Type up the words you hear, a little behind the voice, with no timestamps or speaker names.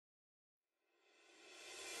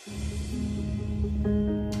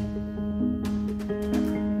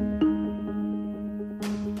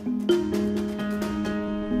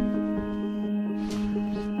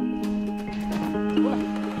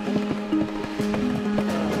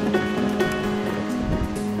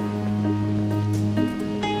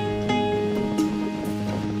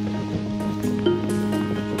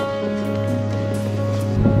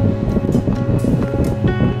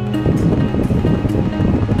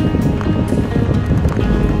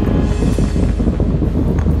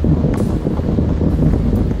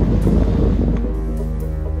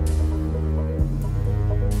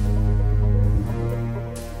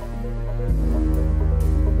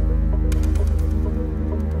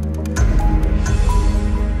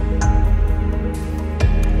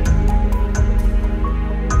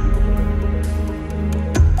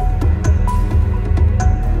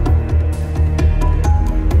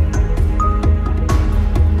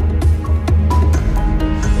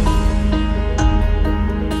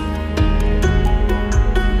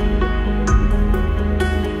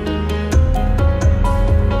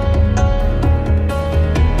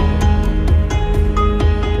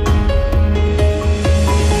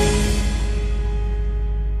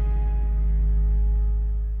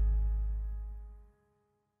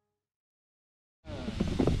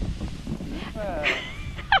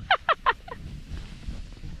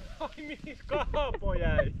Kaapo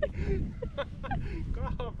jäi!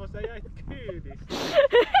 Kaapo, sä jäit kyydistä!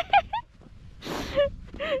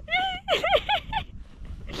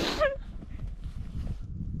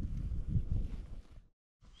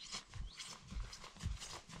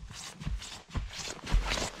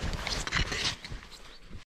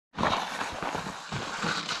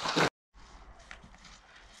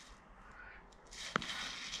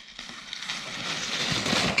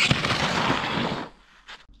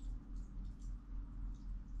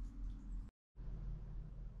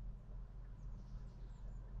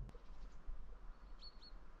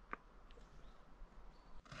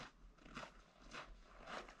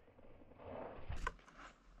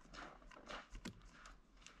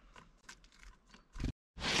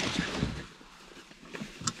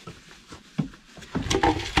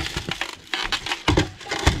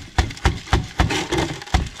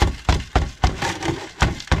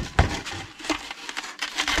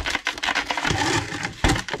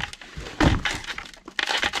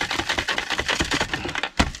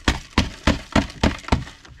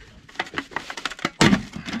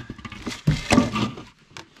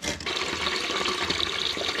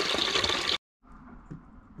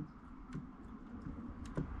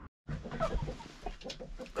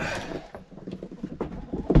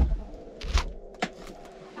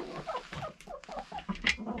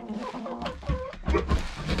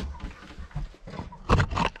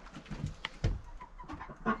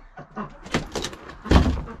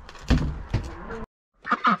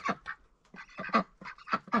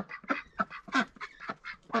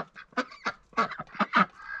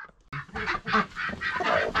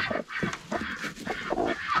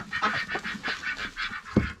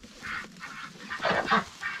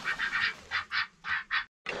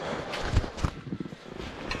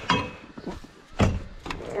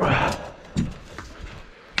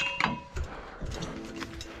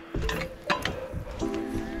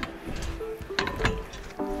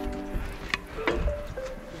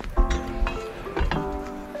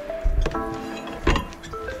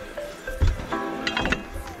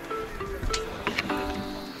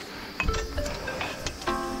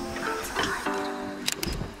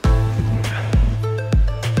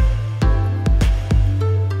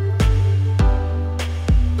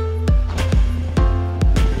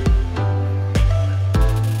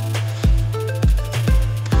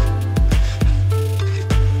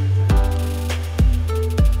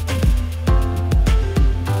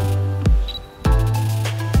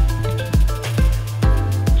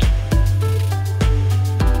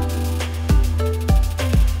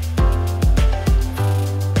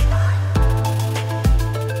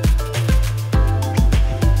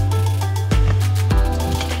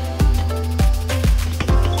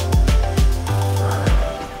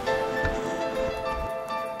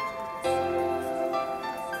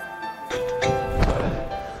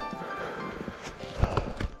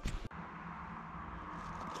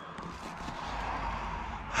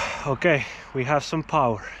 Okay, we have some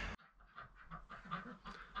power.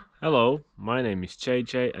 Hello, my name is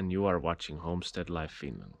JJ and you are watching Homestead Life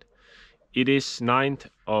Finland. It is 9th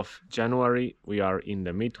of January. We are in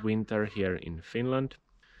the midwinter here in Finland.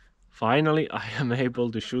 Finally, I am able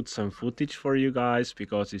to shoot some footage for you guys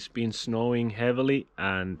because it's been snowing heavily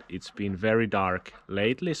and it's been very dark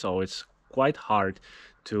lately, so it's quite hard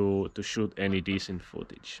to shoot any decent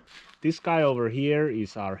footage. This guy over here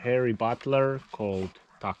is our hairy butler called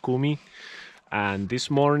Takumi. and this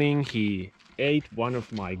morning he ate one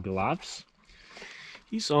of my gloves.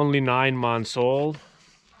 He's only 9 months old.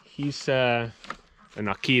 He's an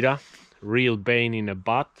Akita, real pain in the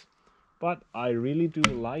butt, but I really do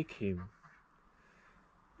like him.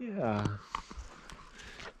 Yeah.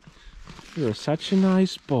 You're such a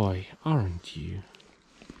nice boy, aren't you?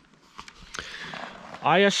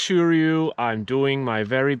 I assure you, I'm doing my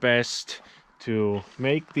very best to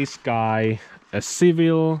make this guy a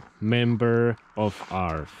civil member of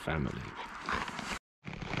our family.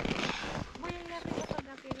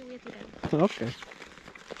 Okay.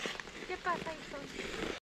 ¿Qué pasa, hijo?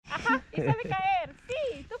 Ajá, y sabe caer.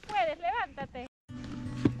 Sí, tú puedes, levántate.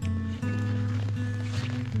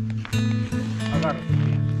 Agárrate.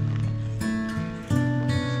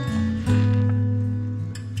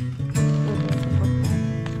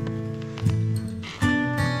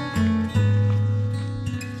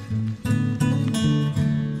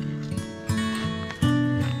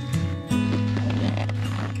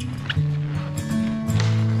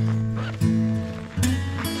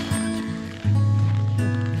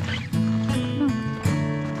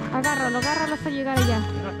 Agárralo, agárralo hasta llegar allá.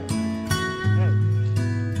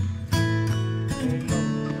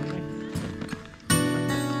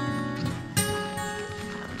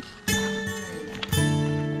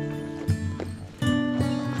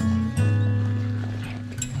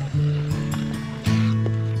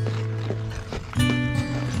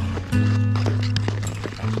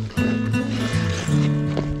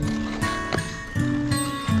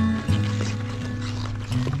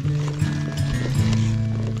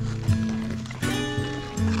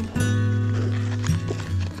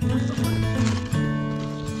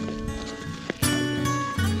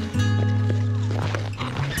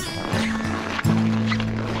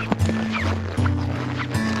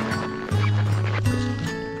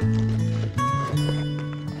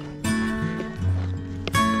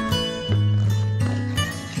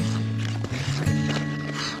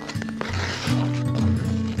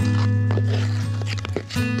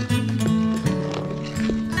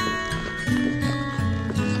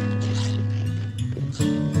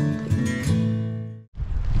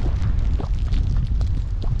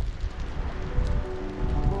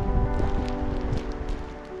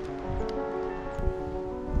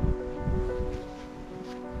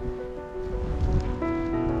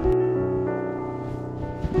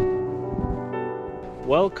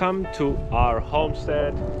 Welcome to our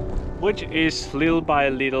homestead, which is little by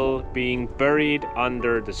little being buried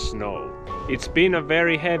under the snow. It's been a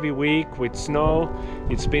very heavy week with snow.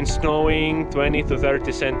 It's been snowing 20 to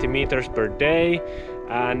 30 centimeters per day,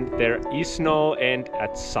 and there is no end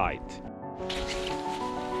at sight.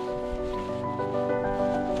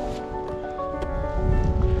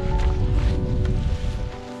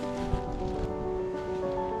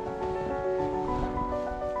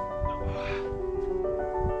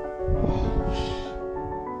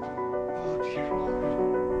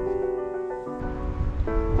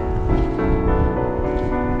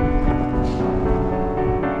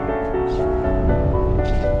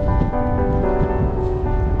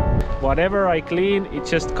 Whatever I clean, it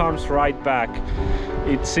just comes right back.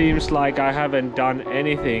 It seems like I haven't done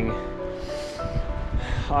anything.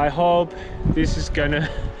 I hope this is gonna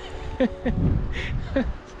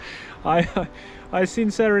I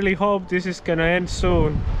sincerely hope this is gonna end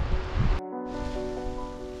soon.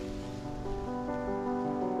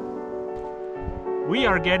 We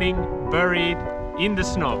are getting buried in the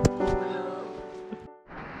snow.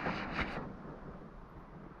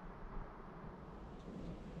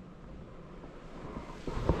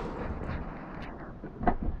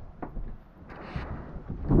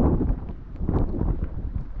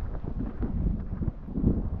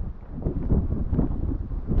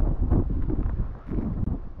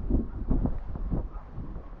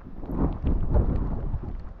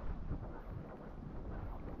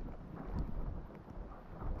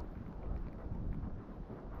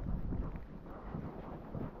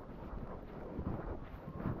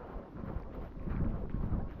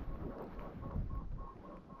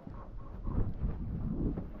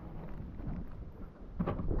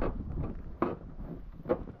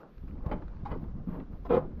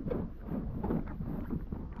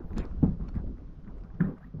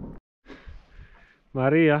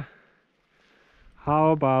 Maria,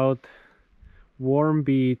 how about warm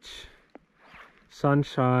beach,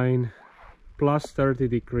 sunshine, plus 30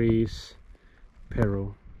 degrees,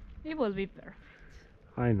 Peru? It will be perfect.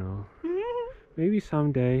 I know. Maybe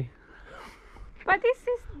someday. But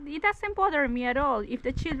it doesn't bother me at all. If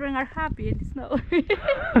the children are happy, it's no.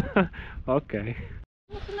 Okay.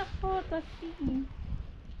 Una foto así.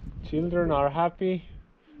 Children are happy,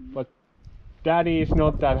 but Daddy is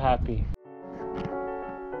not that happy.